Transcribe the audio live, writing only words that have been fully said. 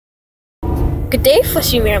Good day,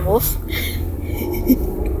 fleshy mammals.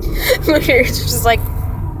 It's just like,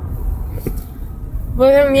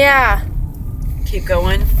 well, yeah. Keep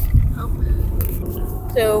going.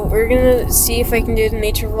 So we're gonna see if I can do the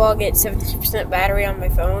nature vlog at 70% battery on my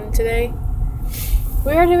phone today.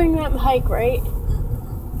 We are doing that hike, right?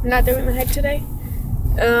 We're not doing the hike today.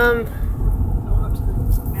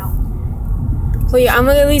 Well, yeah, I'm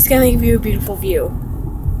at least gonna give you a beautiful view.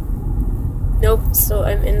 Nope. So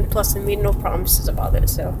and plus I made no promises about it.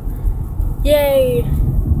 So, yay!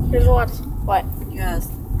 Here's a lot. What? Yes.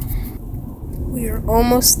 We are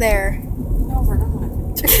almost there. No, we're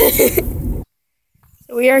not.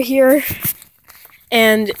 So we are here,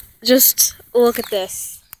 and just look at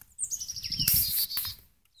this.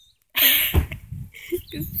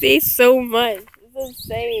 You see so much. It's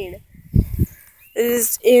insane. It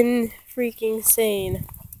is freaking insane.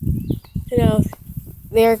 You know,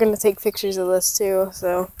 they are gonna take pictures of this too.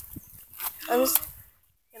 So I'm just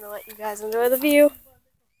gonna let you guys enjoy the view.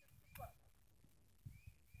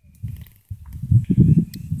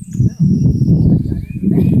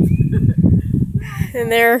 And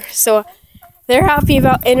they're happy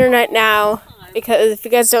about internet now because if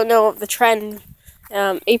you guys don't know the trend,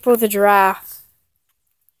 April the giraffe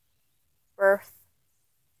birth.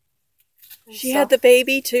 She had the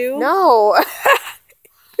baby too? No.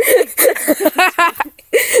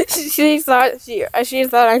 she thought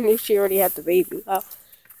I knew she already had the baby. Well,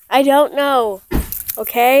 I don't know.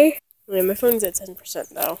 Okay. Yeah, my phone's at 10%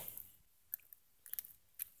 though.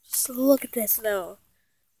 Just look at this though.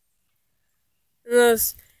 And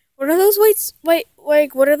those, what are those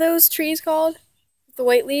what are those trees called? The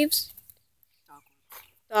white leaves?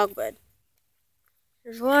 Dogwood.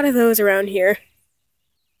 There's a lot of those around here.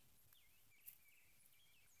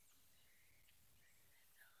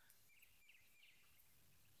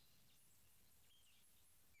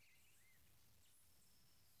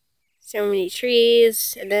 So many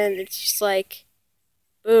trees, and then it's just like,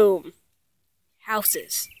 boom,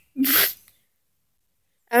 houses.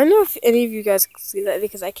 I don't know if any of you guys can see that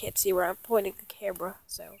because I can't see where I'm pointing the camera,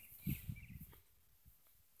 so.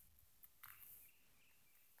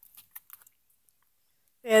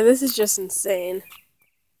 Yeah, this is just insane.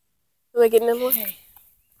 Am I getting in one? Okay.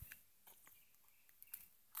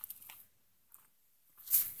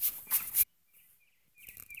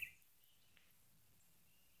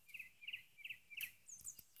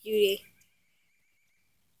 Beauty.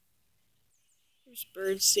 There's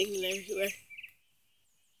birds singing everywhere.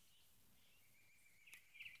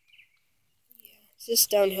 Yeah, it's just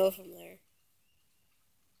downhill from there.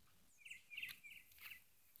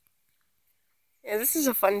 Yeah, this is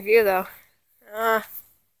a fun view though. I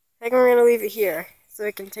think we're gonna leave it here so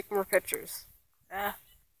we can take more pictures. I'll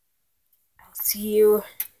see you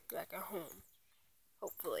back at home,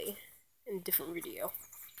 hopefully, in a different video.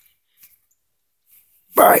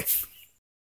 Bye!